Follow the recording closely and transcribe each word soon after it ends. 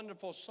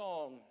wonderful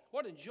song.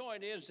 What a joy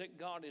it is that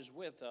God is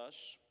with us.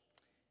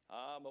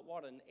 But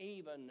what an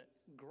even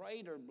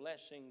greater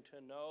blessing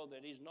to know that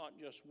He's not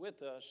just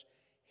with us,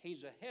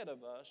 He's ahead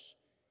of us.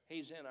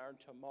 He's in our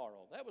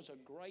tomorrow. That was a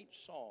great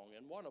song,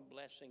 and what a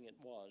blessing it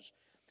was.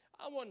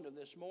 I wonder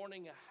this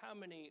morning how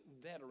many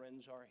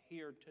veterans are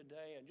here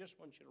today. I just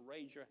want you to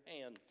raise your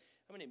hand.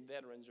 How many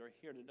veterans are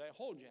here today?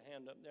 Hold your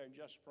hand up there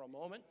just for a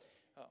moment.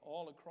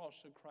 All across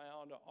the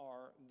crowd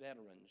are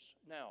veterans.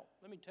 Now,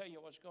 let me tell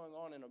you what's going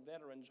on in a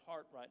veteran's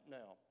heart right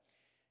now.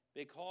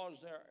 Because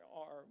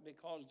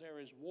there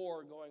is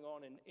war going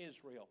on in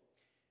Israel,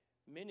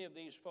 many of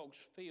these folks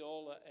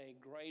feel a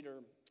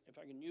greater,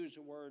 if I can use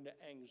the word,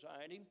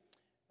 anxiety,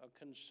 a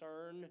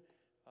concern.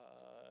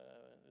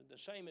 The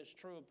same is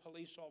true of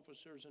police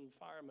officers and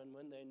firemen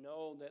when they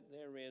know that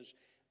there is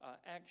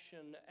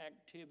action,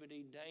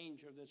 activity,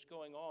 danger that's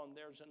going on.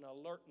 There's an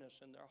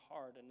alertness in their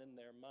heart and in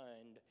their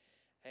mind.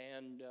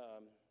 And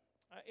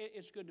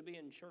it's good to be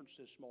in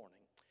church this morning.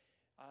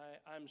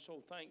 I'm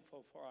so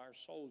thankful for our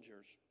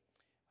soldiers.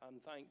 I'm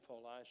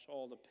thankful. I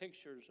saw the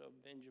pictures of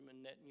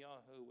Benjamin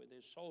Netanyahu with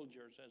his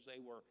soldiers as they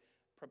were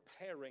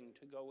preparing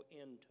to go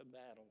into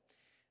battle.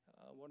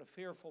 What a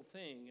fearful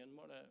thing, and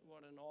what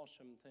an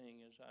awesome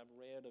thing, as I've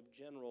read of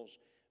generals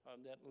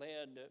that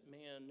led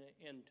men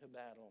into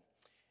battle.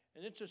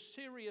 And it's a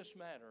serious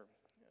matter.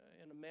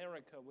 In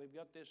America, we've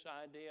got this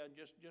idea,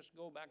 just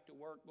go back to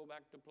work, go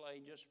back to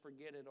play, just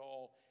forget it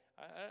all.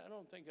 I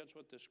don't think that's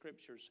what the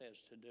Scripture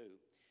says to do.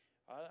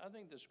 I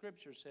think the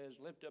Scripture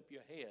says, lift up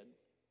your head.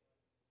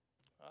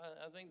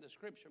 I think the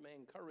Scripture may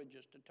encourage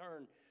us to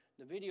turn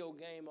the video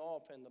game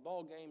off and the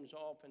ball games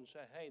off and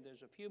say, hey,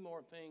 there's a few more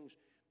things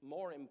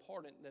more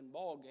important than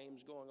ball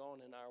games going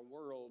on in our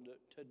world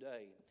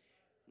today.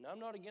 And I'm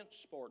not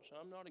against sports.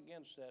 I'm not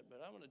against that.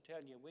 But I'm going to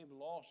tell you, we've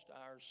lost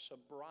our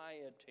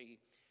sobriety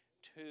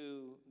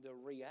to the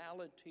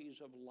realities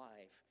of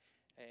life.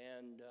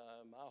 And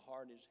my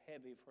heart is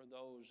heavy for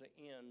those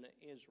in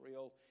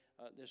Israel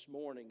this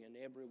morning and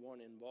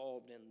everyone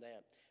involved in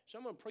that. So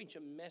I'm going to preach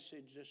a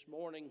message this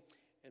morning.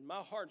 And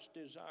my heart's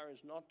desire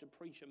is not to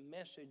preach a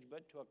message,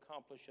 but to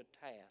accomplish a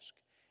task.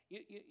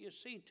 You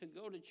see, to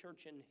go to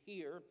church and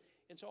hear,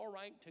 it's all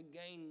right to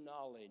gain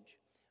knowledge.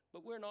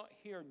 But we're not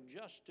here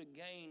just to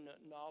gain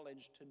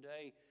knowledge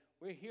today.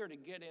 We're here to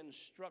get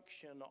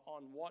instruction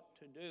on what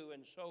to do.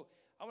 And so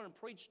I want to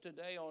preach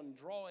today on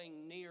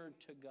drawing near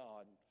to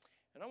God.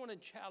 And I want to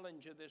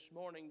challenge you this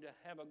morning to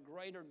have a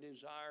greater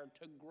desire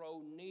to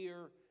grow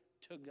near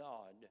to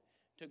God.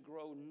 To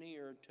grow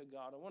near to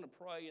God. I want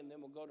to pray, and then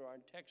we'll go to our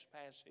text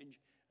passage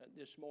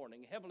this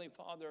morning. Heavenly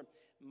Father,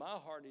 my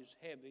heart is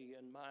heavy,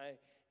 and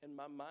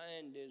my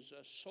mind is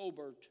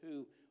sober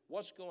to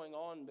what's going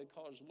on,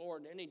 because,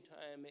 Lord,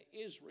 anytime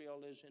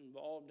Israel is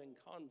involved in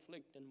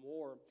conflict and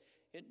war,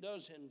 it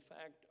does in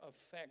fact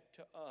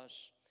affect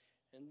us.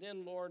 And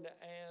then, Lord,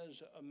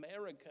 as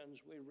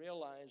Americans, we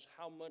realize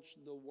how much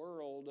the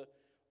world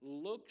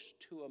looks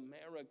to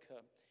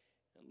America.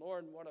 And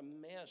Lord, what a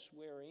mess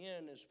we're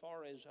in as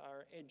far as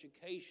our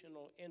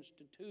educational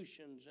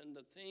institutions and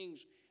the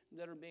things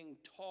that are being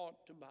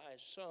taught by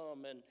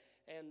some, and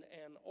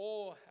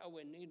oh, how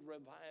we need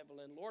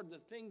revival. And Lord, the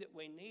thing that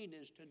we need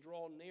is to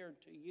draw near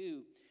to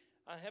you.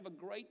 I have a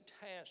great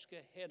task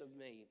ahead of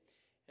me.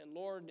 And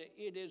Lord,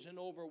 it is an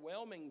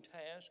overwhelming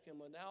task, and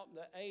without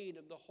the aid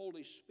of the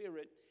Holy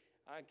Spirit,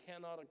 I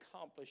cannot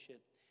accomplish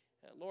it.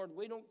 Lord,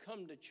 we don't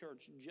come to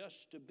church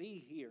just to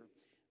be here.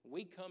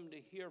 We come to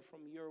hear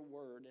from your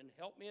word, and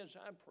help me as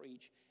I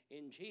preach.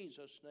 In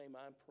Jesus' name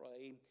I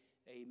pray,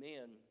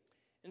 amen.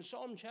 In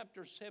Psalm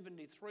chapter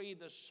 73,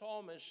 the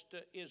psalmist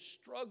is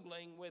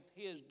struggling with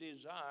his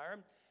desire,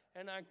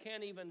 and I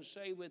can't even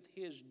say with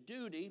his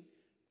duty,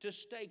 to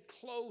stay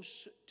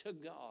close to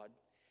God.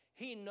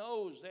 He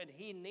knows that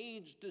he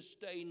needs to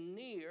stay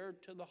near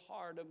to the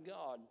heart of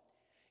God.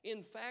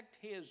 In fact,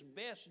 his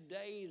best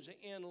days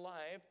in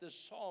life, the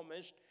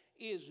psalmist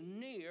is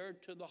near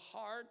to the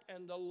heart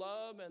and the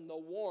love and the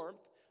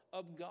warmth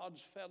of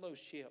God's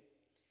fellowship.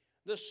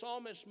 The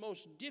psalmist's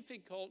most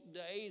difficult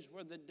days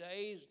were the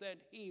days that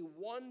he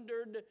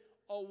wandered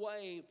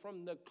away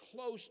from the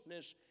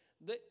closeness,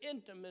 the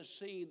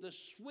intimacy, the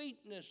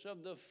sweetness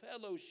of the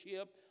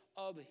fellowship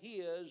of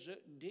his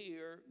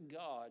dear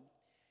God.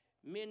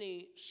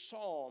 Many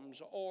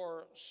psalms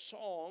or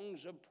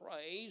songs of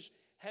praise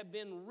have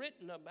been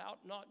written about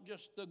not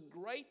just the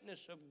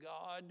greatness of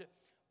God,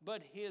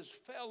 but his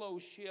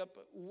fellowship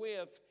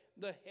with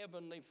the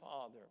Heavenly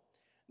Father.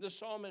 The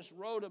psalmist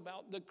wrote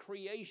about the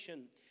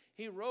creation.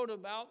 He wrote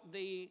about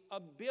the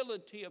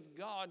ability of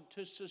God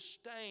to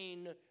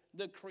sustain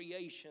the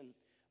creation.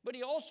 But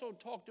he also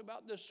talked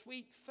about the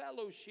sweet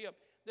fellowship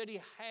that he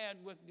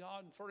had with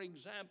God. For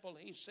example,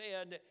 he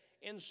said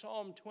in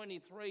Psalm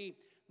 23,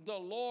 "The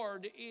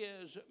Lord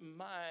is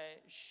my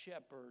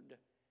shepherd,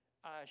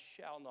 I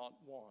shall not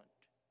want."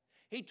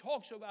 He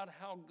talks about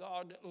how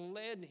God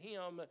led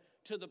him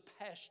to the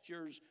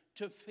pastures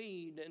to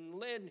feed and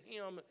led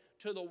him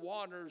to the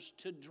waters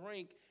to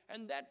drink.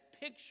 And that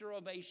picture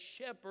of a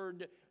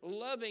shepherd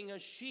loving a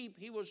sheep.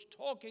 He was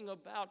talking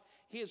about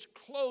his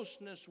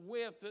closeness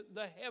with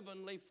the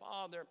Heavenly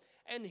Father.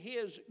 And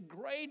his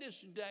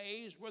greatest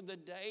days were the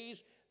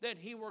days that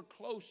he were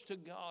close to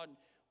God.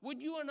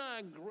 Would you and I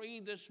agree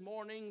this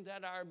morning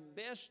that our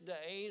best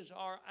days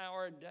are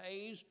our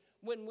days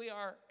when we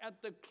are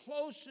at the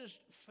closest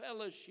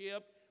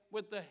fellowship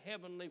with the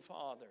Heavenly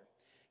Father?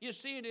 You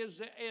see, it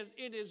is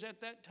at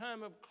that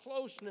time of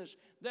closeness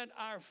that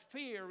our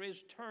fear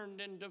is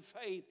turned into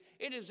faith.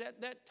 It is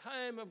at that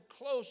time of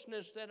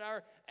closeness that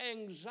our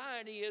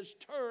anxiety is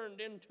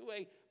turned into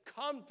a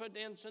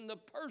confidence in the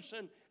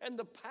person and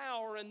the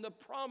power and the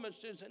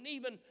promises and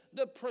even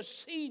the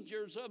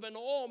procedures of an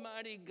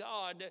almighty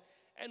God.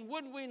 And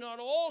would we not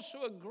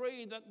also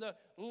agree that the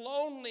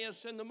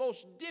loneliest and the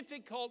most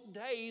difficult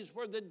days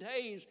were the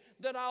days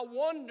that I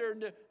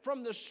wandered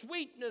from the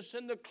sweetness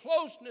and the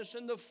closeness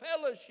and the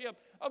fellowship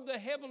of the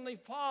Heavenly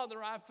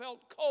Father? I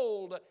felt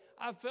cold,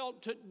 I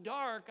felt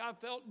dark, I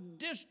felt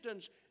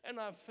distance, and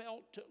I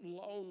felt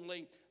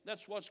lonely.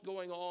 That's what's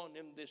going on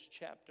in this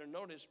chapter.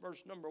 Notice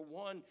verse number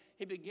 1.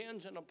 He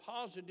begins in a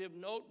positive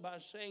note by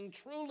saying,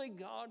 "Truly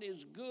God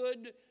is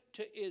good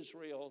to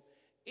Israel,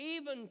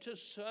 even to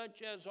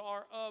such as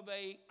are of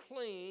a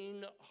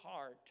clean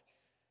heart."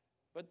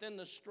 But then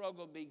the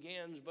struggle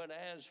begins. "But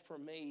as for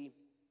me,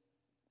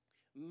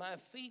 my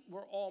feet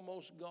were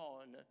almost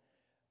gone.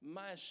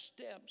 My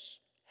steps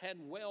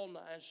had well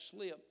nigh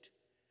slipped.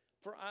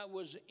 For I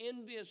was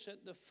envious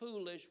at the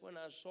foolish when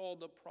I saw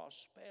the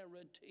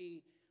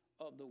prosperity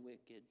of the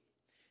wicked."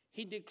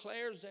 He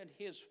declares that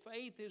his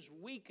faith is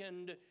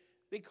weakened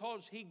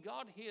because he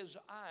got his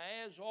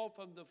eyes off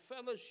of the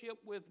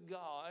fellowship with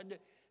God,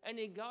 and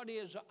he got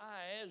his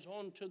eyes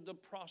onto the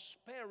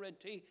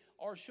prosperity,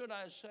 or should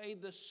I say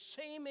the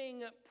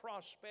seeming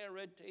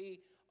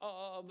prosperity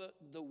of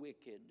the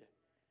wicked.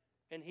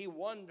 And he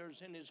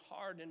wonders in his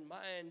heart and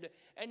mind,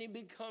 and he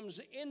becomes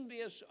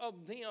envious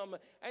of them,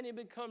 and he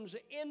becomes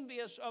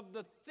envious of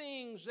the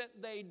things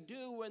that they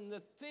do and the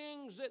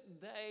things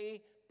that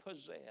they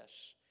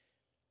possess.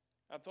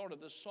 I thought of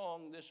the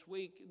song this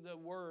week. The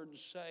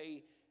words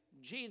say,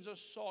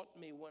 "Jesus sought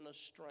me when a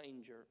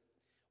stranger,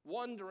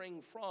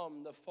 wandering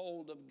from the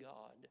fold of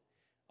God.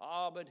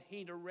 But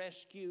he to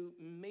rescue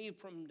me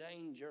from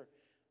danger,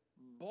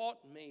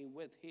 bought me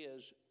with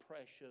his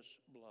precious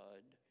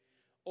blood.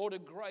 Oh, to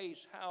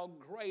grace, how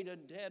great a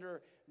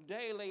debtor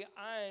daily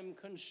I'm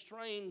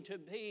constrained to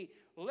be.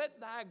 Let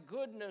thy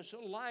goodness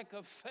like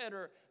a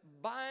fetter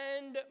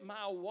bind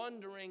my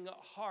wandering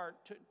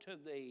heart to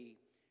thee."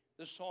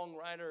 The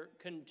songwriter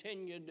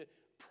continued,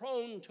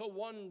 "Prone to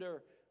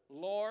wonder,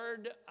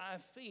 Lord, I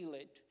feel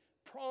it.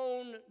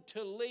 Prone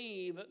to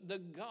leave the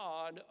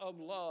God of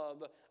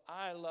love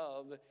I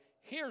love.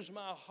 Here's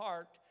my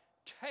heart,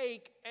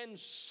 take and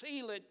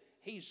seal it,"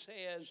 he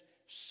says,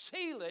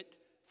 "seal it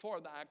for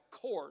thy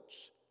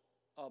courts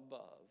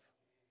above."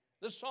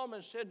 The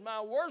psalmist said, "My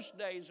worst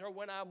days are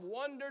when I've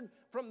wandered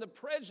from the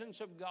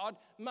presence of God.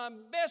 My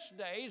best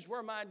days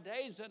were my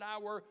days that I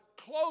were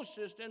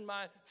closest in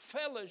my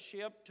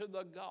fellowship to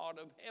the God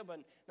of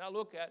heaven." Now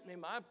look at me.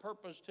 My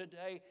purpose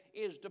today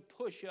is to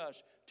push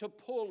us, to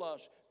pull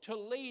us, to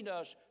lead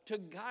us, to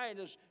guide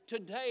us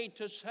today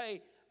to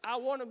say, I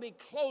want to be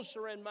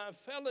closer in my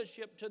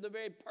fellowship to the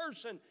very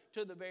person,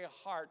 to the very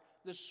heart,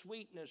 the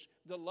sweetness,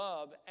 the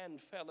love,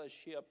 and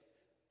fellowship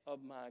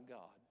of my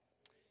God.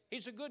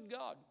 He's a good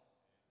God.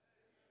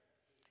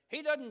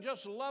 He doesn't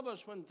just love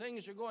us when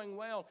things are going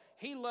well.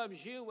 He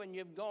loves you when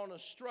you've gone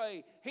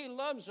astray. He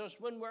loves us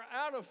when we're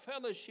out of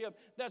fellowship.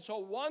 That's a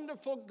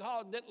wonderful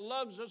God that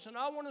loves us. And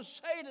I want to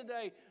say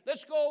today,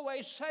 let's go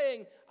away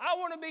saying, I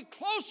want to be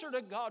closer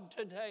to God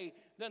today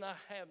than I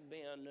have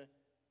been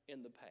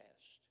in the past.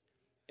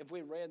 If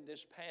we read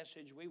this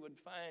passage, we would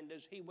find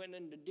as he went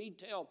into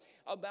detail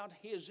about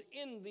his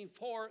envy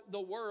for the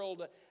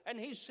world. And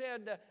he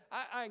said,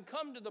 I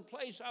come to the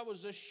place I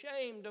was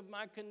ashamed of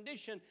my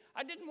condition.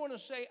 I didn't want to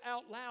say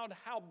out loud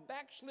how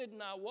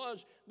backslidden I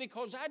was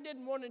because I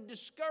didn't want to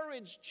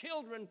discourage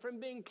children from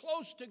being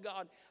close to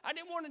God. I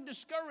didn't want to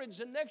discourage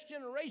the next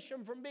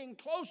generation from being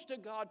close to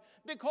God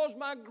because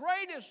my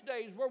greatest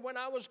days were when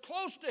I was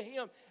close to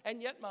him,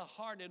 and yet my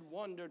heart had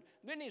wandered.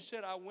 Then he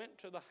said, I went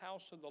to the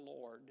house of the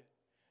Lord.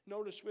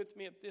 Notice with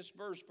me at this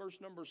verse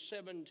number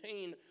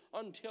 17,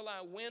 until I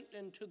went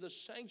into the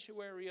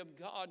sanctuary of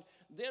God,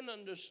 then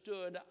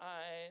understood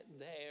I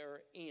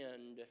their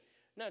end.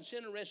 Now it's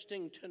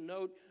interesting to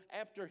note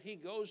after he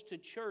goes to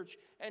church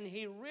and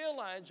he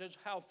realizes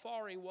how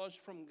far he was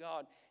from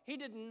God. He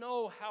didn't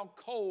know how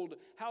cold,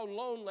 how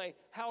lonely,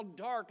 how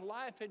dark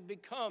life had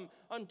become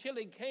until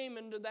he came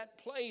into that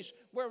place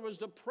where was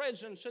the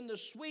presence and the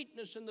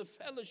sweetness and the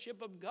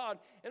fellowship of God.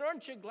 And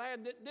aren't you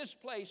glad that this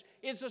place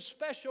is a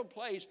special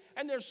place?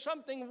 And there's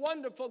something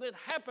wonderful that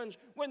happens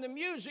when the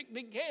music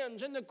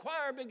begins and the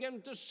choir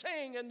begins to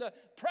sing and the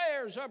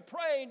prayers are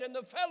prayed and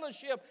the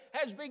fellowship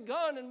has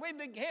begun and we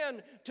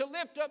begin to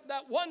lift up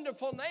that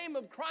wonderful name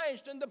of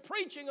Christ and the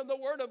preaching of the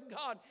Word of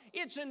God.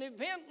 It's an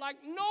event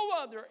like no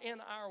other in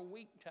our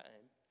week time.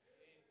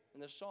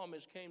 And the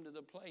psalmist came to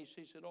the place,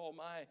 he said, oh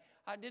my,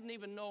 I didn't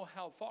even know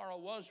how far I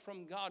was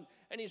from God.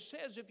 And he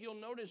says, if you'll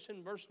notice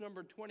in verse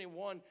number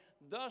 21,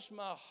 thus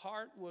my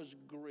heart was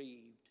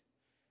grieved,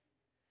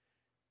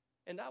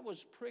 and I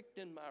was pricked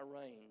in my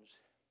reins.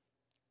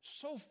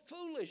 So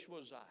foolish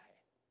was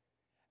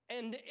I,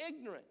 and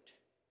ignorant.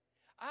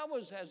 I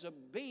was as a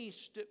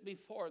beast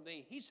before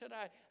thee. He said,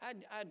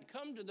 I'd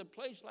come to the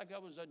place like I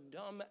was a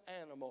dumb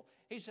animal.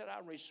 He said, I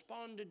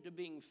responded to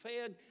being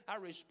fed. I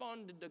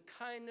responded to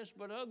kindness.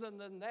 But other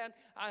than that,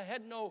 I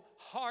had no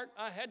heart.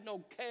 I had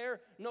no care,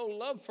 no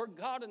love for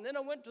God. And then I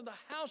went to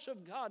the house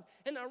of God,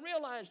 and I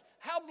realized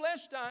how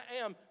blessed I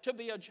am to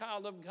be a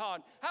child of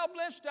God. How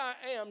blessed I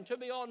am to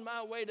be on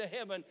my way to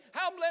heaven.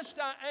 How blessed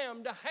I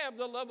am to have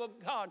the love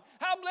of God.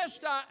 How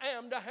blessed I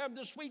am to have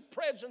the sweet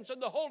presence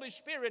of the Holy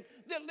Spirit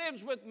that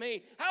lives with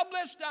me. How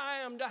blessed I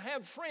am to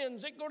have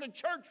friends that go to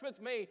church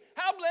with me.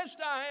 How blessed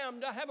I am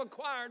to have a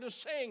choir to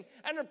sing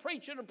and a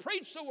preacher to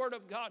preach the Word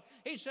of God.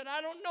 He said, I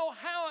don't know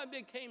how I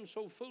became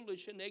so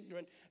foolish and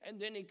ignorant. And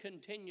then he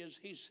continues,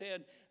 he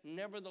said,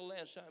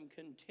 nevertheless, I'm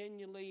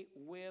continually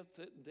with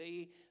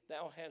thee.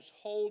 Thou hast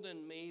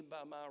holden me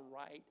by my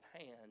right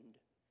hand.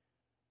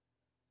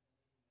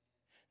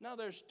 Now,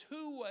 there's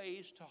two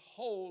ways to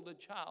hold a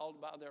child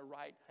by their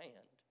right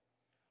hand.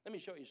 Let me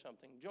show you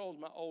something. Joel's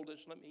my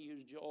oldest. Let me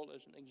use Joel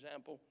as an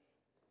example.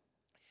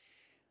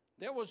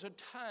 There was a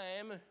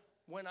time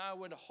when I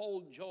would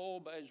hold Joel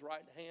by his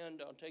right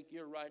hand. I'll take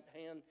your right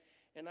hand,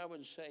 and I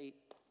would say,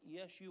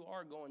 yes, you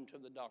are going to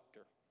the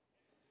doctor.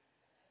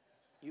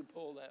 You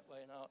pull that way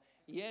now.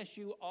 Yes,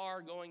 you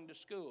are going to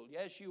school.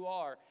 Yes, you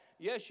are.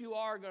 Yes, you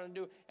are going to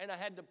do it. And I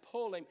had to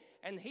pull him.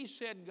 And he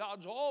said,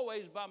 God's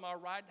always by my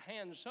right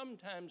hand.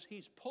 Sometimes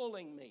he's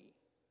pulling me.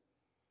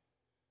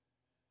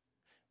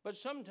 But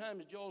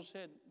sometimes Joel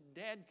said,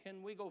 Dad,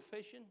 can we go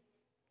fishing?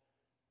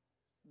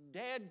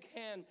 Dad,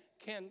 can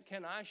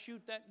I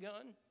shoot that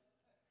gun?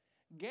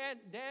 Dad,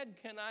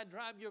 can I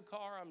drive your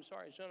car? I'm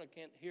sorry, son, I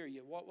can't hear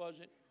you. What was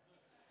it?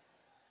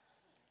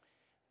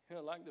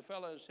 Like the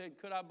fellow said,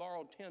 could I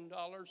borrow $10?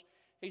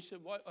 He said,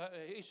 what?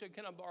 He said,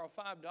 can I borrow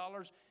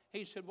 $5?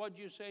 He said, what'd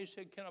you say? He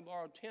said, can I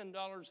borrow $10?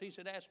 He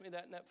said, ask me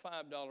that in that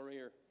 $5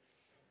 ear.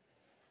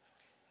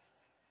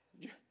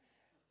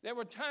 There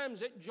were times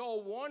that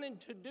Joel wanted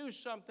to do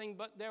something,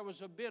 but there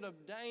was a bit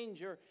of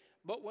danger.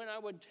 But when I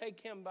would take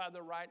him by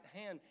the right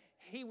hand,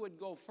 he would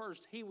go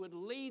first. He would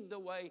lead the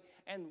way,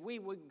 and we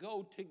would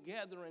go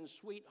together in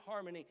sweet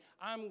harmony.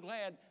 I'm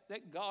glad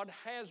that God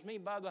has me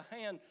by the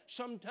hand.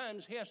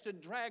 Sometimes he has to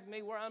drag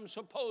me where I'm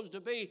supposed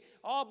to be.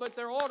 Oh, but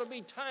there ought to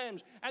be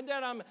times and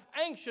that I'm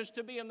anxious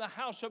to be in the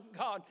house of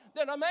God,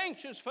 that I'm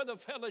anxious for the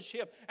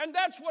fellowship. And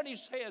that's what he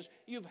says.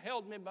 You've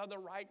held me by the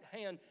right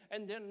hand.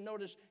 And then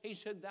notice he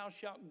said, thou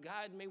shalt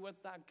guide me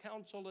with thy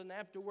counsel, and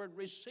afterward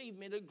receive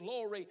me to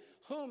glory.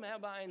 Whom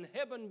have I in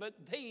heaven but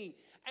thee?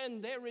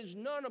 And there is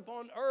none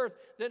upon earth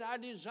that I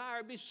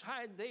desire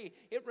beside thee.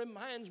 It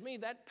reminds me,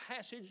 that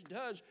passage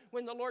does,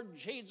 when the Lord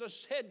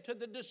Jesus said to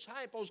the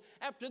disciples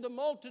after the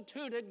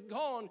multitude had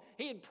gone,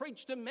 he had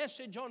preached a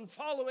message on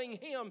following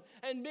him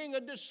and being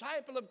a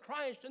disciple of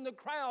Christ. And the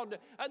crowd,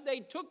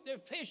 they took their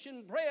fish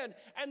and bread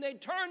and they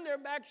turned their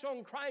backs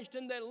on Christ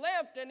and they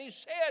left. And he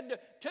said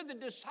to the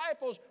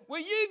disciples, will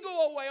ye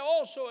go away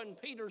also? And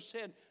Peter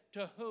said,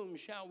 to whom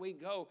shall we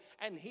go?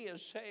 And he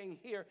is saying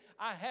here,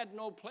 I had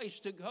no place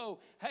to go.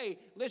 Hey,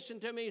 listen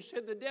to me. He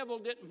said the devil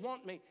didn't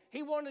want me.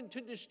 He wanted to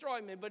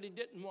destroy me, but he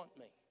didn't want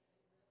me.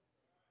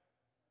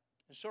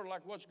 It's sort of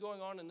like what's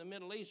going on in the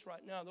Middle East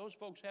right now. Those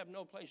folks have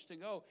no place to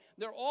go.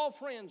 They're all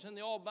friends, and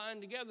they all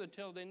bind together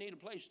till they need a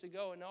place to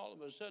go, and all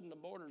of a sudden the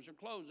borders are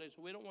closed. They say,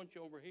 we don't want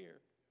you over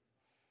here.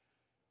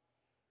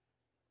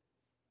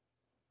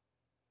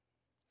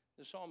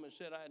 The psalmist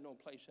said, I had no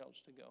place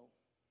else to go.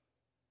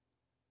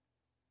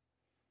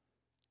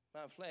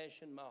 My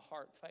flesh and my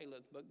heart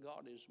faileth, but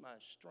God is my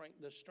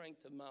strength, the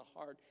strength of my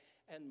heart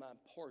and my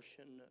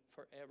portion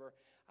forever.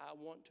 I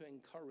want to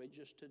encourage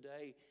us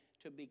today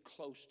to be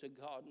close to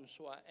God. And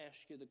so I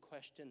ask you the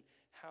question,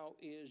 how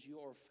is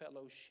your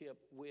fellowship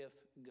with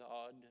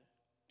God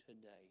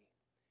today?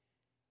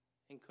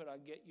 And could I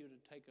get you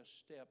to take a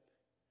step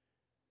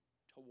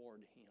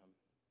toward him?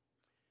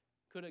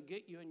 Could I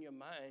get you in your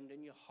mind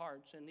and your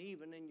hearts and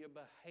even in your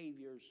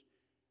behaviors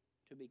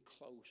to be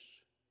close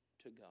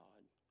to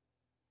God?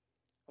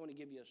 I want to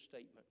give you a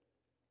statement.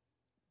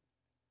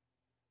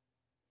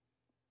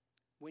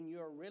 When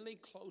you're really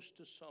close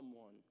to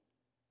someone,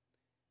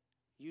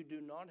 you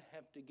do not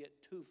have to get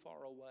too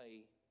far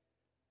away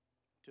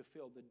to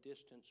feel the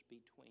distance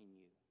between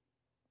you.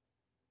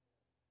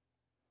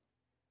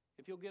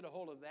 If you'll get a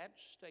hold of that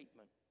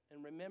statement,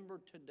 and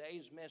remember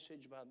today's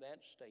message by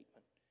that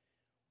statement,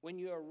 when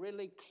you are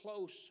really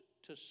close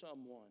to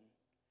someone,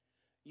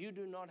 you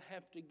do not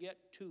have to get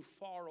too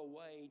far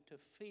away to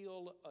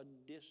feel a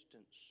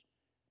distance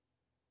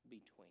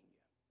between you.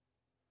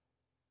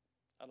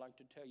 I'd like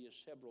to tell you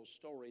several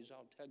stories.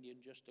 I'll tell you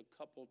just a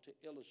couple to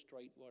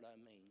illustrate what I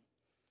mean.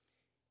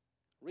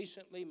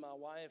 Recently, my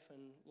wife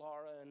and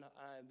Laura and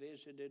I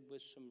visited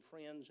with some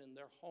friends in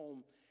their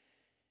home.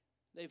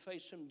 They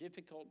face some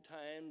difficult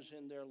times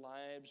in their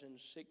lives and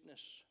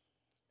sickness.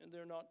 And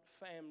they're not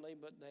family,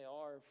 but they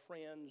are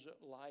friends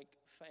like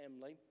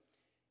family.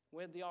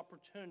 We had the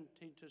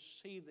opportunity to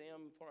see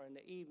them for an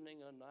evening,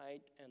 a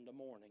night, and a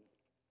morning.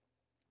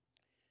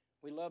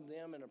 We love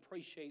them and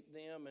appreciate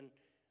them, and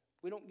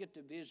we don't get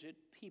to visit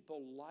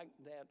people like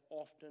that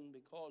often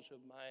because of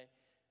my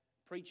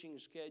preaching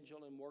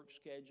schedule and work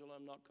schedule.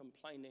 I'm not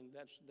complaining.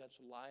 That's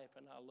life,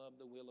 and I love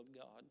the will of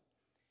God.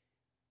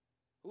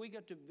 We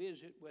got to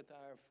visit with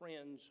our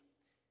friends.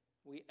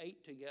 We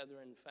ate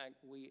together. In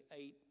fact, we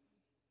ate,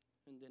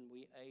 and then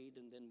we ate,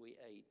 and then we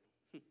ate.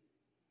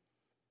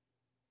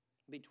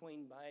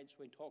 Between bites,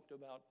 we talked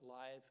about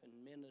life and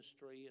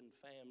ministry and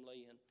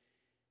family and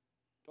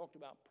talked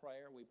about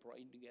prayer. We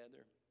prayed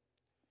together.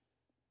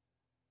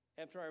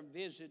 After our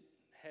visit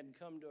had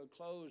come to a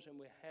close and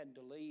we had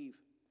to leave,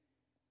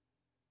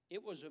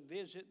 it was a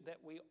visit that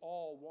we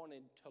all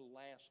wanted to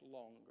last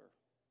longer.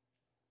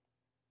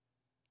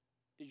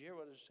 Did you hear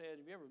what I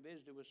said? Have you ever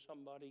visited with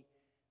somebody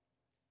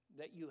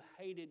that you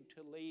hated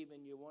to leave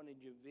and you wanted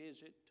your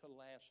visit to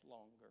last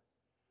longer?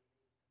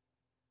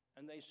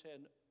 And they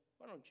said,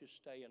 "Why don't you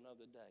stay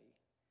another day?"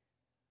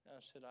 And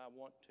I said, "I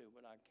want to,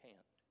 but I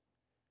can't."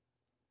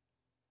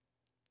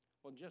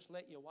 "Well, just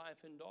let your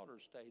wife and daughter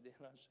stay then."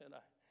 I said,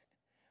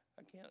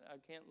 I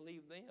can't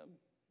leave them.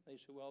 They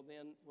said, "Well,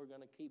 then we're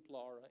going to keep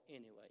Laura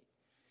anyway."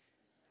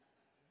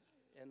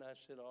 And I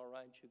said, "All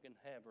right, you can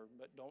have her,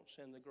 but don't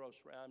send the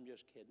grocery." I'm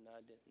just kidding,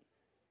 I didn't.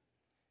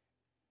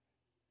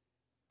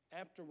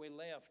 After we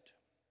left,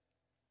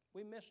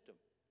 we missed them.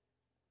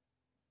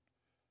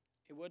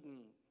 It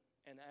wasn't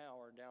an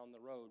hour down the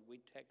road.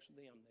 We'd text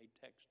them, they'd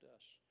text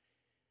us.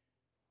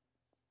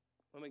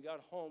 When we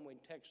got home,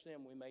 we'd text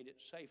them. We made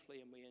it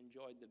safely, and we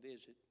enjoyed the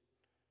visit.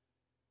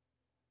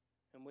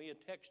 And we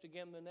had text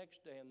again the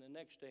next day and the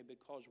next day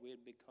because we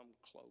had become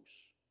close.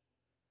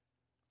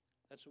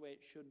 That's the way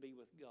it should be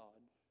with God.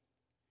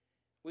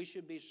 We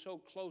should be so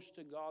close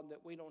to God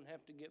that we don't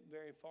have to get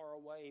very far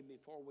away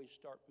before we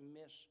start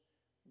miss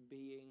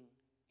being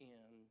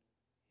in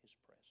His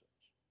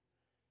presence.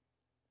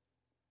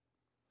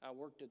 I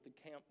worked at the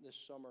camp this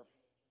summer.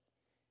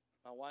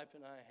 My wife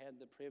and I had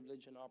the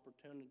privilege and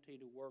opportunity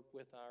to work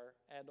with our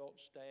adult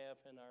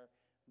staff and our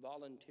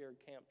volunteer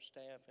camp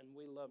staff, and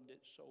we loved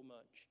it so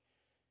much.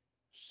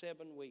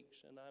 7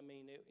 weeks, and I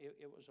mean,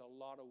 it was a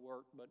lot of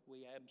work, but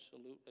we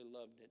absolutely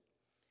loved it.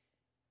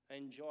 I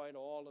enjoyed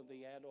all of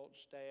the adult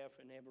staff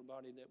and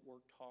everybody that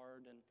worked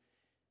hard, and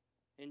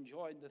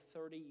enjoyed the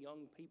 30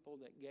 young people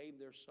that gave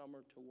their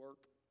summer to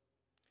work,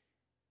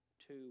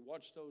 to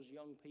watch those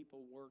young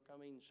people work. I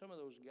mean, some of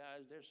those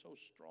guys, they're so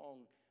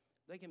strong.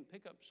 They can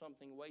pick up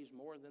something weighs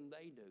more than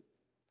they do.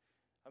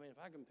 I mean, if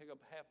I can pick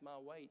up half my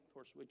weight, of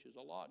course, which is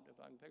a lot,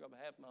 if I can pick up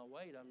half my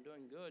weight, I'm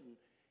doing good.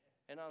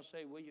 And I'll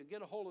say, "Will you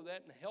get a hold of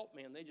that and help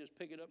me?" And they just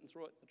pick it up and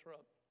throw it in the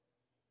truck.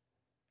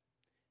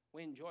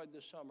 We enjoyed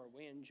the summer.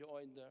 We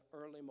enjoyed the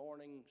early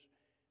mornings,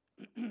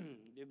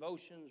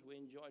 devotions. We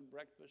enjoyed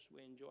breakfast.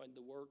 We enjoyed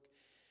the work.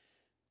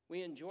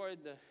 We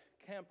enjoyed the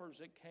campers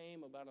that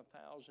came, about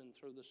 1,000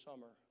 through the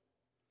summer.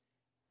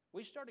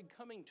 We started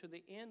coming to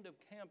the end of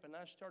camp, and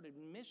I started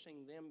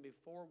missing them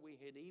before we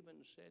had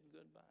even said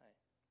goodbye.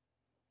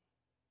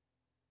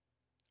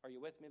 Are you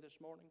with me this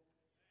morning?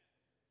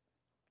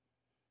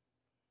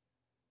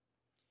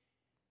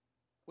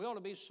 We ought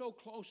to be so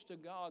close to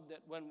God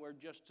that when we're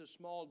just a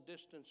small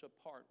distance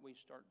apart, we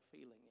start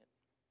feeling it.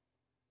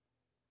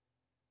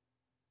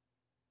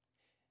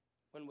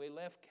 When we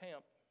left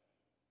camp,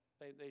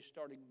 they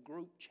started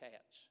group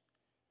chats.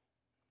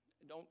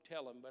 Don't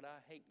tell them, but I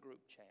hate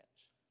group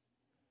chats.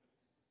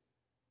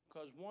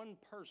 Because one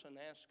person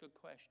asks a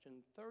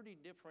question, 30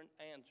 different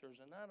answers,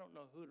 and I don't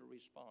know who to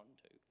respond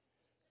to.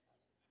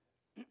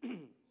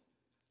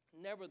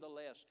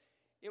 Nevertheless,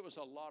 it was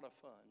a lot of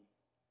fun.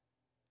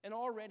 And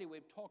already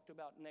we've talked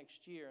about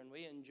next year, and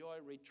we enjoy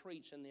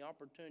retreats and the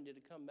opportunity to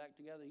come back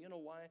together. You know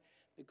why?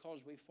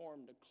 Because we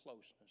formed a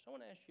closeness. I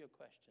want to ask you a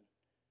question.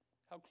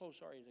 How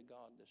close are you to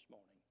God this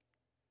morning?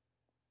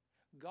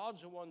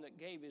 God's the one that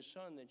gave His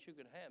Son that you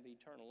could have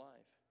eternal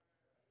life.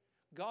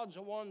 God's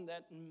the one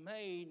that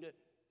made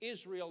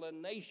Israel a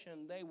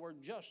nation. They were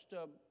just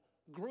a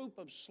group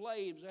of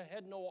slaves. They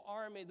had no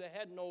army. They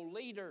had no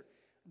leader.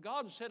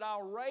 God said,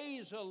 "I'll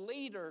raise a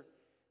leader."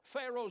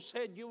 Pharaoh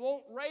said, "You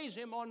won't raise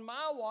him on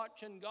my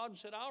watch." And God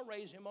said, "I'll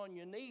raise him on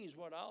your knees,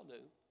 what I'll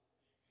do."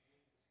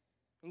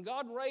 And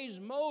God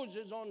raised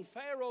Moses on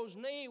Pharaoh's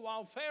knee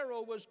while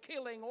Pharaoh was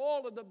killing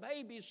all of the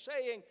babies,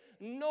 saying,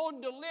 "No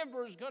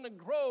deliverer is going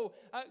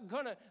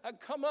to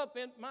come up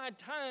in my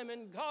time."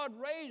 And God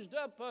raised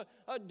up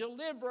a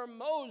deliverer,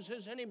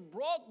 Moses, and He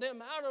brought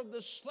them out of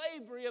the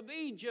slavery of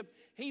Egypt.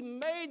 He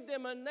made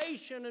them a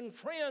nation. And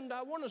friend,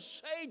 I want to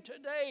say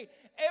today,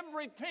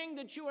 everything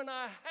that you and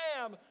I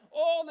have,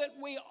 all that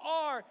we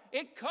are,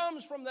 it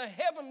comes from the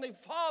Heavenly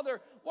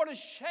Father. What a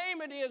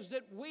shame it is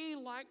that we,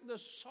 like the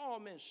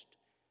psalmist,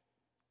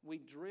 we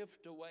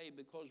drift away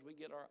because we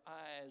get our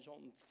eyes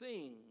on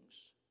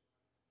things.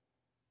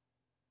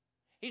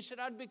 He said,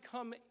 I'd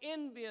become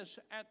envious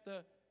at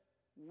the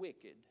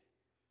wicked.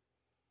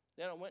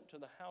 Then I went to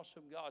the house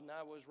of God, and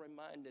I was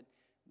reminded,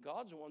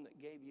 God's the one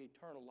that gave you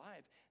eternal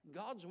life.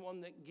 God's the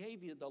one that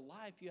gave you the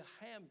life you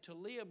have to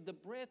live, the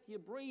breath you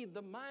breathe,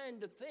 the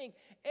mind to think.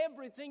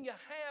 Everything you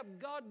have,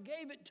 God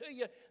gave it to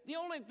you. The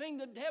only thing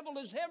the devil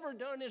has ever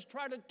done is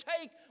try to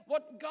take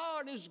what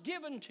God has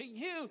given to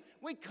you.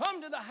 We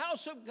come to the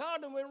house of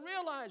God and we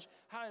realize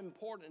how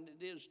important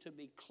it is to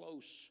be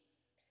close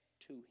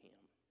to Him.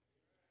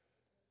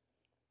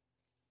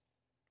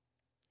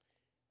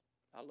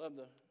 I love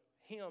the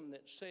hymn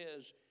that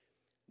says,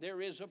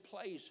 there is a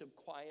place of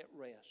quiet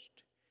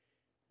rest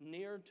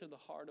near to the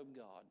heart of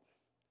God,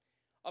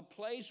 a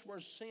place where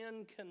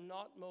sin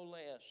cannot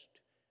molest,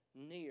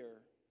 near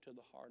to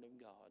the heart of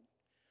God.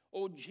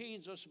 O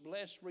Jesus,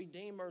 blessed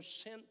Redeemer,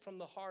 sent from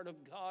the heart of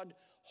God,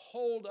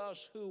 hold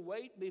us who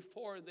wait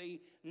before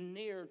Thee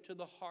near to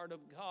the heart of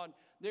God.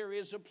 There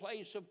is a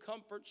place of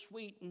comfort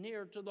sweet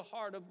near to the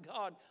heart of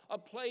God, a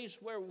place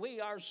where we,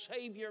 our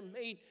Savior,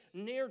 meet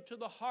near to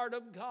the heart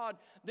of God.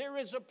 There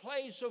is a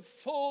place of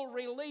full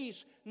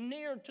release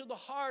near to the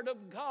heart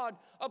of God,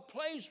 a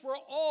place where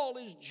all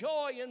is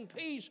joy and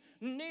peace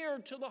near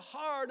to the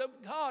heart of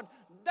God.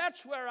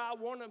 That's where I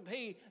want to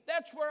be.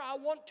 That's where I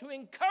want to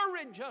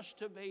encourage us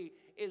to be,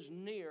 is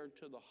near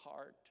to the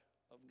heart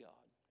of God.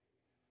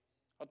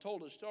 I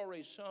told a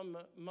story some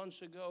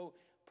months ago,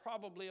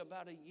 probably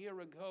about a year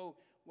ago,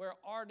 where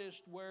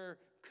artists were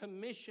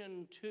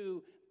commissioned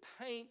to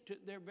paint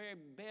their very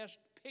best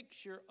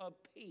picture of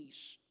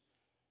peace.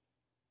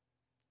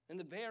 And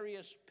the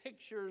various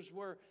pictures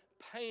were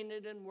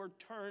painted and were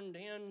turned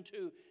in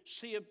to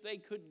see if they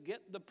could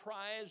get the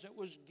prize that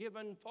was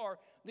given for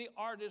the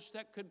artist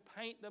that could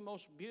paint the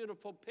most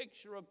beautiful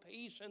picture of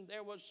peace. And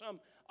there was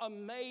some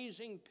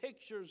amazing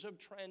pictures of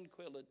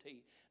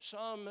tranquility.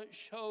 Some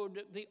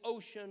showed the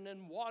ocean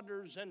and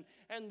waters,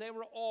 and they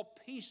were all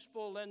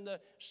peaceful, and the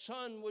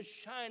sun was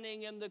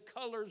shining, and the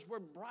colors were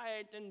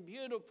bright and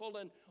beautiful,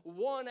 and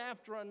one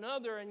after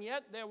another. And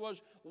yet there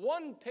was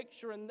one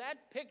picture, and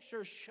that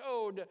picture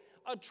showed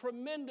a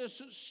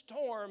tremendous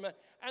storm,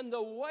 and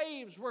the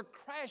waves were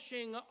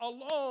crashing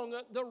along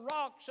the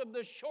rocks of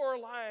the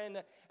shoreline,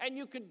 and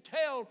you could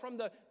tell from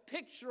the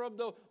picture of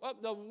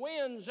the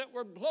winds that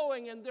were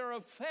blowing and their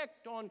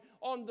effect on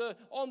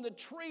the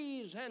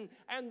trees,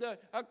 and the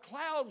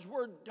clouds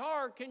were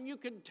dark, and you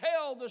could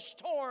tell the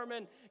storm,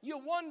 and you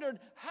wondered,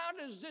 how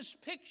does this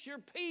picture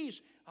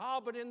peace?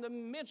 But in the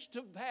midst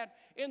of that,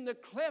 in the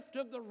cleft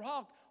of the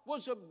rock,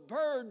 was a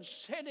bird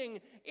sitting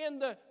in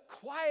the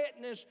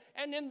quietness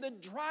and in the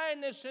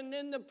dryness and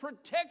in the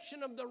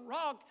protection of the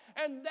rock.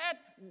 And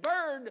that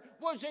bird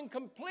was in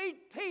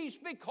complete peace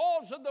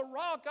because of the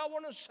rock. I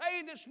want to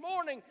say this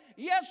morning,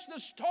 yes, the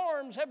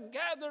storms have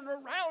gathered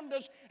around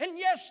us, and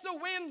yes, the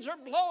winds are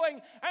blowing,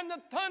 and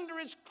the thunder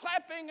is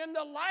clapping, and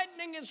the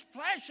lightning is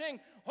flashing.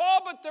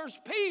 But there's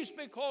peace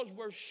because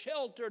we're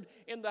sheltered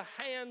in the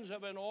hands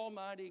of an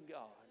almighty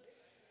God.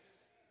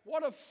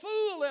 What a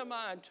fool am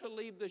I to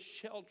leave the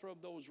shelter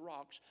of those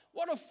rocks.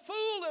 What a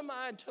fool am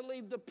I to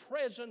leave the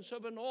presence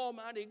of an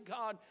almighty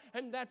God.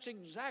 And that's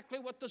exactly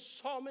what the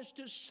psalmist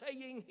is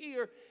saying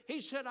here.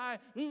 He said, I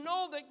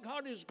know that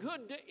God is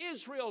good to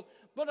Israel,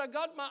 but I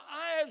got my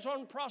eyes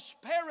on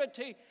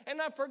prosperity,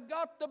 and I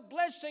forgot the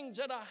blessings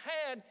that I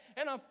had,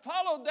 and I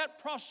followed that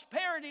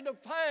prosperity to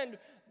find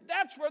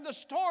that's where the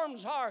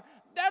storms are.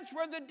 That's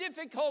where the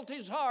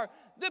difficulties are.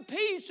 The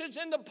peace is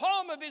in the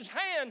palm of His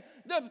hand.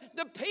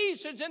 The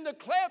peace is in the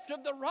cleft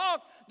of the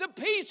rock. The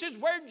peace is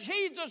where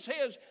Jesus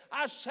is.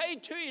 I say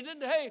to you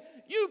today,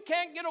 you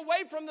can't get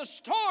away from the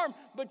storm,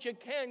 but you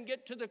can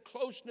get to the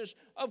closeness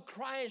of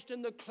Christ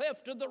in the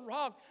cleft of the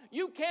rock.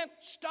 You can't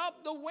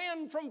stop the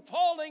wind from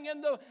falling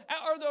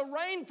or the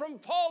rain from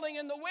falling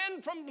and the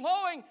wind from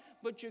blowing,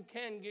 but you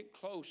can get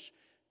close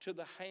to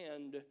the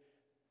hand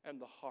and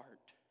the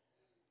heart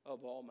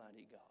of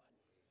Almighty God.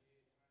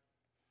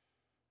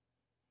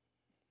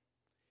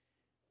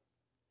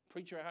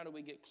 Preacher, how do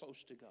we get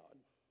close to God?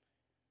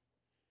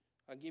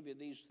 I'll give you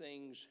these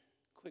things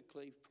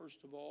quickly.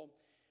 First of all,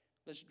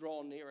 let's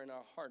draw near in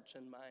our hearts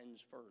and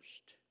minds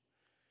first.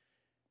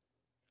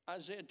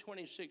 Isaiah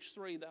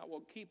 26:3, thou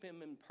wilt keep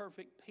him in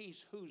perfect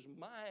peace, whose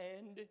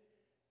mind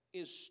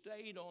is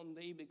stayed on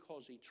thee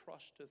because he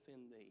trusteth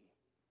in thee.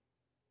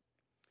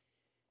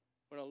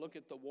 When I look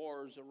at the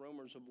wars, the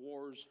rumors of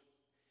wars,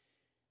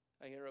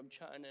 I hear of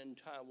China and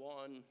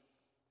Taiwan.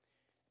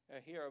 I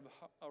hear of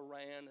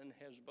Iran and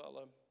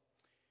Hezbollah.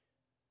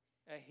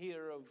 I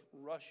hear of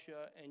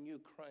Russia and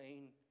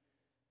Ukraine.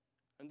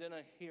 And then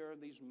I hear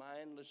of these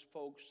mindless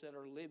folks that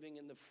are living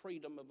in the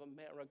freedom of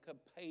America,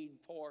 paid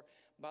for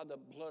by the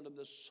blood of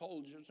the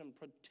soldiers and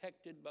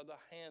protected by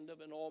the hand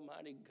of an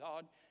almighty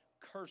God,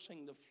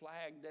 cursing the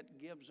flag that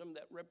gives them,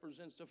 that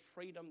represents the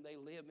freedom they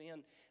live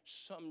in.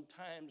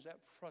 Sometimes that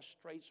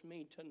frustrates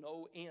me to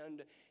no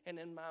end. And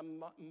in my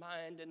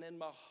mind and in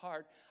my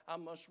heart, I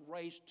must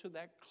race to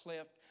that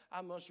cliff.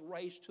 I must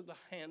race to the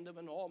hand of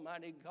an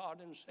almighty God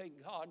and say,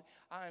 God,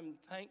 I am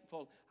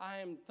thankful. I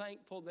am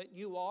thankful that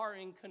you are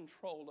in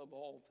control of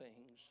all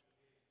things.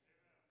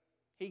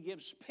 He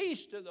gives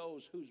peace to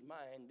those whose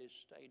mind is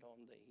stayed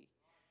on thee.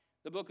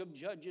 The book of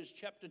Judges,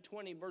 chapter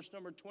 20, verse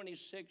number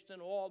 26,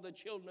 and all the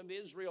children of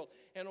Israel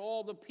and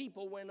all the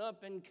people went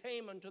up and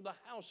came unto the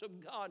house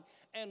of God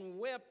and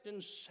wept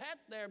and sat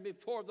there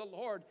before the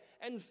Lord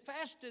and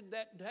fasted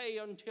that day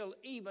until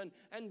even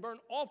and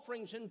burnt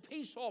offerings and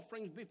peace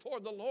offerings before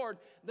the Lord.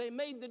 They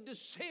made the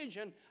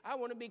decision, I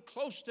want to be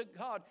close to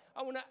God.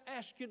 I want to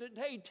ask you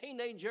today,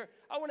 teenager.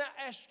 I want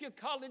to ask you,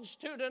 college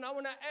student. I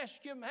want to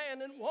ask you,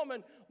 man and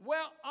woman,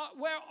 where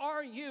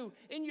are you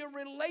in your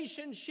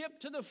relationship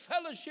to the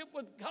fellowship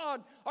with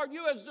God? Are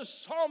you, as the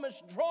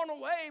psalmist, drawn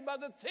away by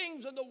the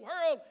things of the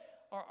world?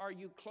 Or are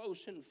you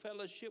close in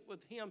fellowship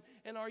with Him?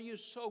 And are you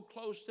so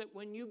close that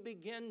when you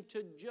begin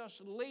to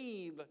just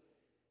leave,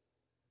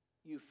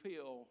 you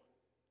feel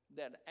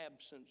that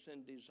absence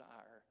and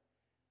desire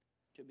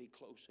to be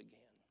close again?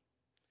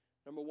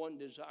 Number one,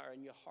 desire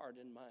in your heart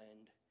and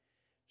mind.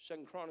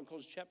 2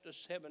 Chronicles chapter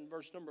 7,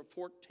 verse number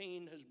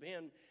 14 has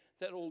been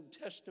that Old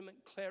Testament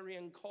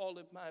clarion call,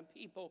 if my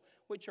people,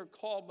 which are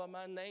called by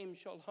my name,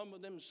 shall humble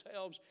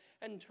themselves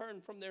and turn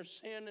from their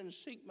sin and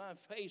seek my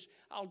face,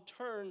 I'll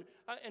turn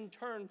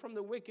from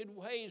the wicked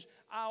ways.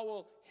 I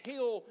will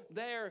heal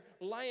their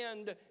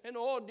land. And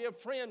oh, dear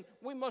friend,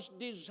 we must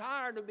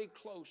desire to be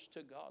close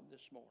to God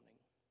this morning.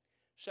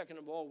 Second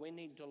of all, we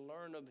need to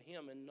learn of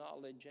Him in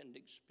knowledge and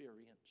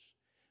experience.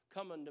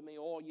 Come unto me,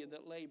 all ye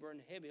that labor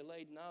and heavy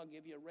laden, I'll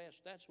give you rest.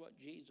 That's what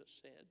Jesus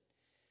said.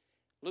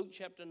 Luke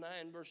chapter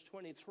 9, verse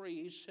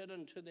 23, He said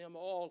unto them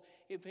all,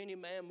 if any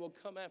man will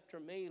come after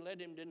me, let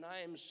him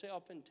deny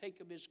himself and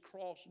take up his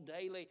cross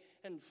daily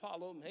and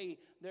follow me.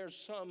 There's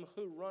some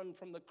who run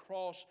from the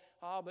cross.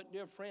 But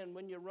dear friend,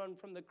 when you run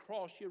from the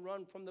cross, you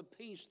run from the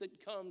peace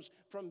that comes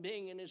from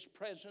being in His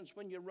presence.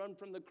 When you run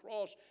from the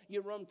cross,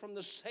 you run from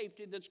the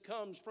safety that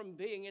comes from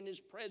being in His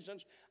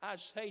presence. I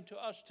say to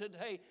us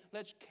today,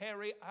 let's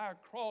carry our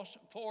cross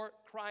for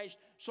Christ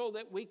so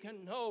that we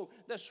can know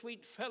the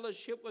sweet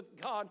fellowship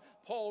with God.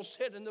 Paul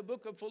said in the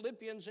book of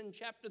Philippians in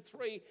chapter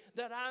 3,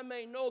 that I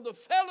may know the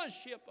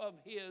fellowship of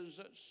His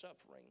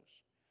sufferings.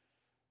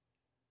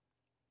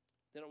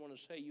 Then I want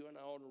to say you and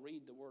I ought to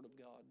read the Word of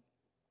God.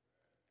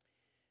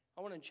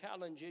 I want to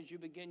challenge you as you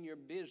begin your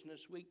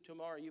business week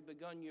tomorrow. You've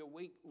begun your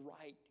week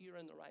right. You're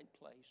in the right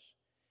place.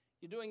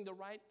 You're doing the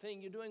right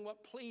thing. You're doing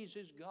what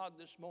pleases God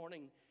this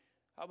morning.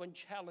 I would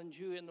challenge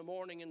you in the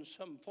morning in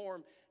some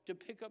form to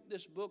pick up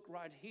this book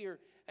right here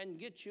and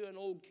get you an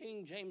old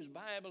King James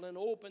Bible and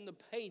open the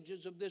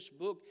pages of this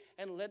book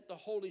and let the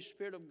Holy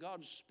Spirit of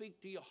God speak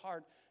to your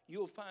heart.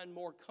 You'll find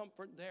more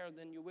comfort there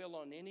than you will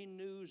on any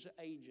news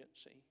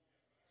agency.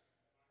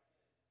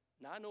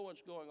 Now, I know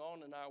what's going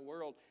on in our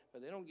world,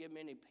 but they don't give me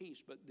any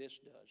peace, but this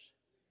does.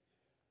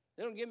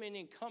 They don't give me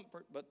any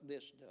comfort, but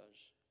this does.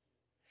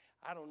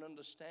 I don't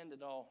understand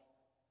it all.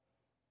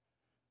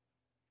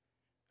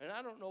 And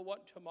I don't know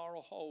what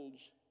tomorrow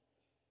holds,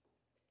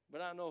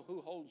 but I know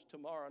who holds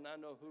tomorrow, and I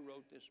know who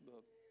wrote this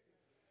book.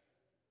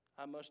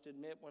 I must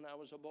admit, when I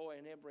was a boy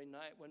and every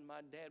night when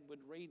my dad would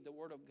read the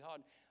Word of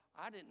God,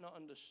 I didn't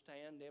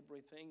understand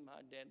everything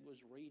my dad was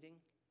reading.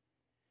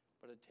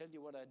 But I tell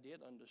you what I did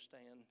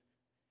understand.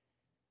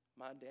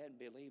 My dad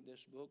believed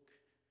this book.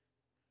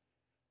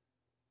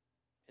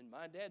 And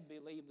my dad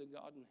believed the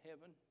God in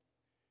heaven.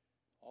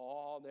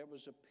 Oh, there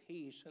was a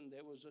peace and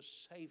there was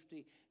a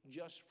safety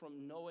just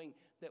from knowing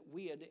that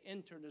we had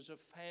entered as a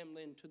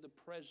family into the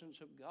presence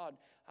of God.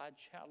 I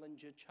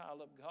challenge you,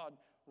 child of God,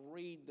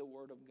 read the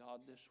Word of God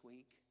this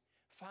week.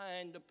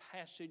 Find a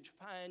passage,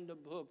 find a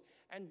book,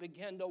 and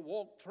begin to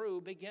walk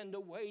through, begin to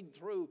wade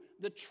through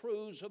the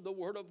truths of the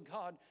Word of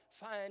God.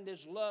 Find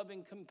His love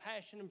and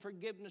compassion and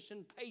forgiveness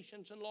and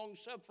patience and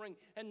long-suffering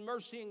and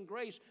mercy and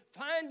grace.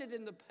 Find it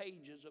in the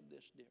pages of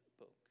this dear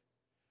book.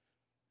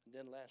 And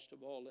then last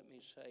of all, let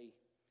me say,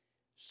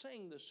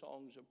 sing the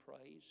songs of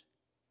praise.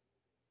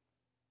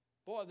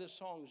 Boy, the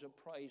songs of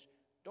praise,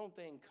 don't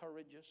they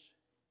encourage us?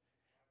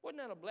 Wasn't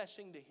that a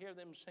blessing to hear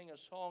them sing a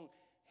song?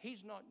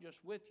 He's not just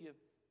with you,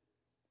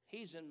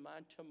 He's in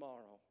my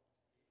tomorrow.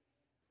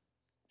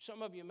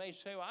 Some of you may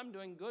say, well, I'm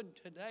doing good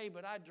today,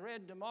 but I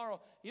dread tomorrow.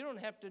 You don't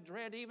have to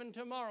dread even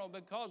tomorrow,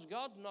 because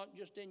God's not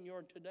just in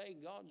your today,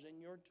 God's in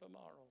your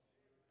tomorrow.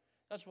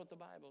 That's what the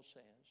Bible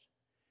says.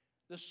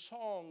 The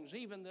songs,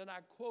 even that I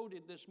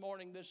quoted this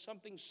morning, there's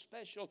something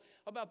special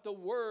about the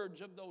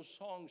words of those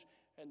songs.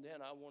 And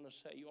then I want to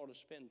say you ought to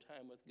spend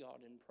time with God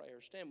in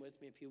prayer. Stand with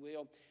me if you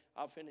will.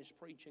 I'll finish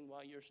preaching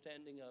while you're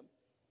standing up.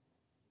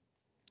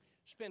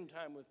 Spend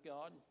time with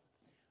God.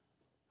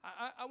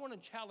 I want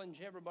to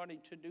challenge everybody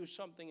to do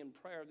something in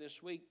prayer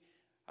this week.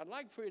 I'd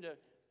like for you to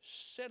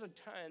set a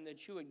time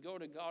that you would go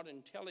to God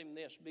and tell Him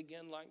this.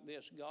 Begin like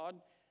this: God,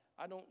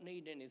 I don't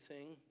need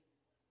anything.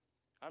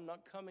 I'm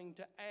not coming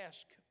to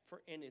ask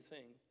for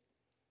anything.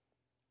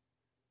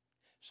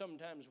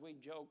 Sometimes we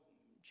joke,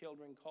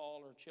 children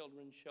call or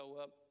children show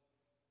up.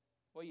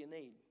 What do you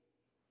need?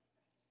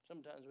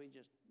 Sometimes we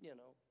just,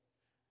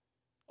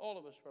 all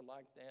of us are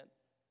like that.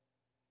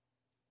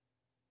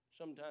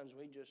 Sometimes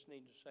we just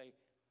need to say,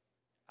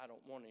 I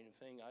don't want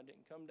anything. I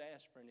didn't come to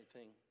ask for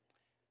anything.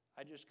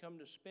 I just come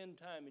to spend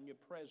time in your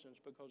presence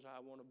because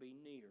I want to be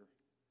near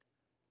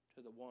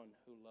to the one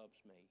who loves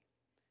me.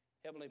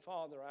 Heavenly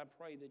Father, I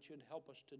pray that you'd help us today.